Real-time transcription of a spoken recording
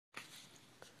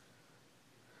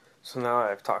So now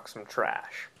I've talked some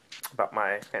trash about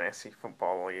my fantasy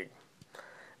football league.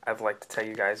 I'd like to tell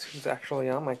you guys who's actually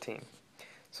on my team.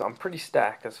 So I'm pretty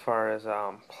stacked as far as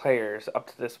players up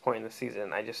to this point in the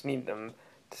season. I just need them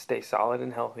to stay solid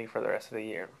and healthy for the rest of the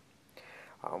year.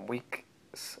 Um, week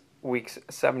weeks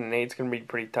 7 and 8 is gonna be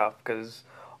pretty tough because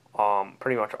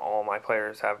pretty much all my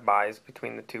players have buys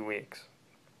between the 2 weeks.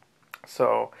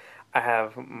 So I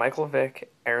have Michael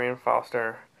Vick, Arian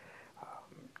Foster,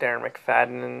 Darren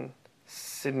McFadden,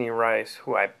 Sidney Rice,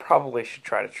 who I probably should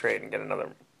try to trade and get another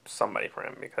somebody for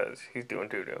him because he's doing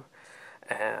doo doo.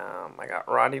 I got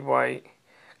Roddy White,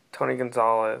 Tony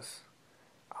Gonzalez.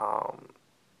 Um,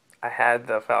 I had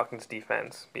the Falcons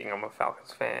defense, being I'm a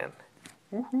Falcons fan.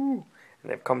 Woohoo! And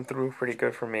they've come through pretty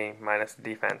good for me, minus the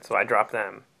defense, so I dropped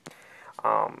them.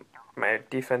 My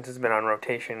defense has been on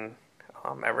rotation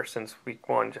ever since week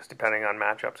one, just depending on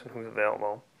matchups and who's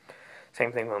available.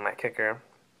 Same thing with my kicker.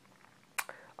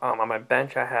 On my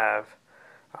bench, I have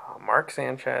Mark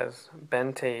Sanchez,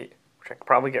 Ben Tate, which I could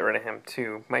probably get rid of him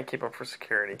too. Might keep him for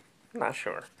security. Not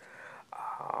sure.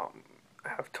 I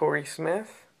have Torrey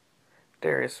Smith,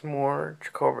 Darius Moore,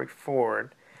 Jacoby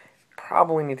Ford.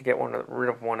 Probably need to get rid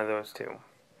of one of those two.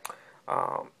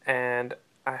 And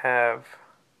I have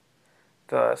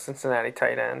the Cincinnati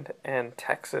tight end and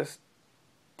Texas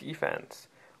defense,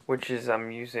 which is I'm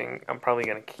probably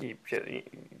gonna keep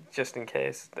just in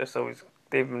case.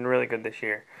 They've been really good this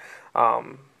year,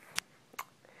 um,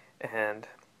 and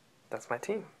that's my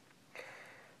team.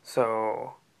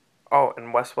 So, oh,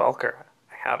 and Wes Welker,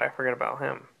 how did I forget about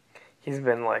him? He's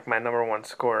been like my number one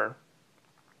scorer,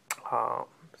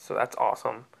 so that's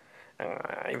awesome.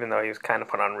 Even though he was kind of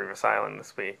put on Revis Island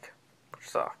this week, which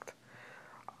sucked.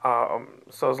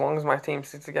 So as long as my team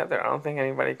stays together, I don't think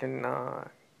anybody can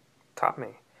top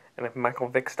me. And if Michael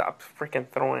Vick stops freaking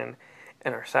throwing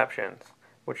interceptions,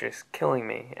 which is killing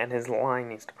me, and his line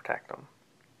needs to protect him.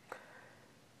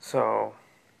 So,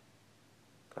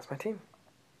 that's my team.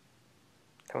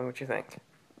 Tell me what you think.